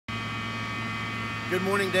Good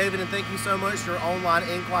morning, David, and thank you so much for your online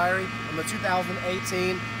inquiry on the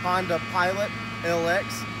 2018 Honda Pilot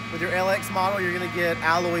LX. With your LX model, you're going to get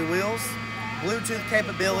alloy wheels, Bluetooth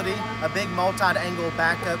capability, a big multi-angle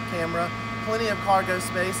backup camera, plenty of cargo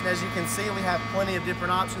space, and as you can see, we have plenty of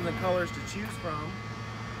different options and colors to choose from,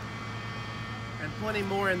 and plenty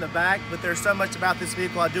more in the back. But there's so much about this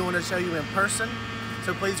vehicle I do want to show you in person,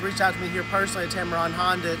 so please reach out to me here personally at Tameron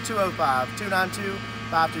Honda at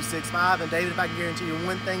 205-292-5265. And David, if I can guarantee you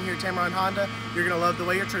one thing here at Tameron Honda, you're going to love the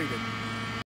way you're treated.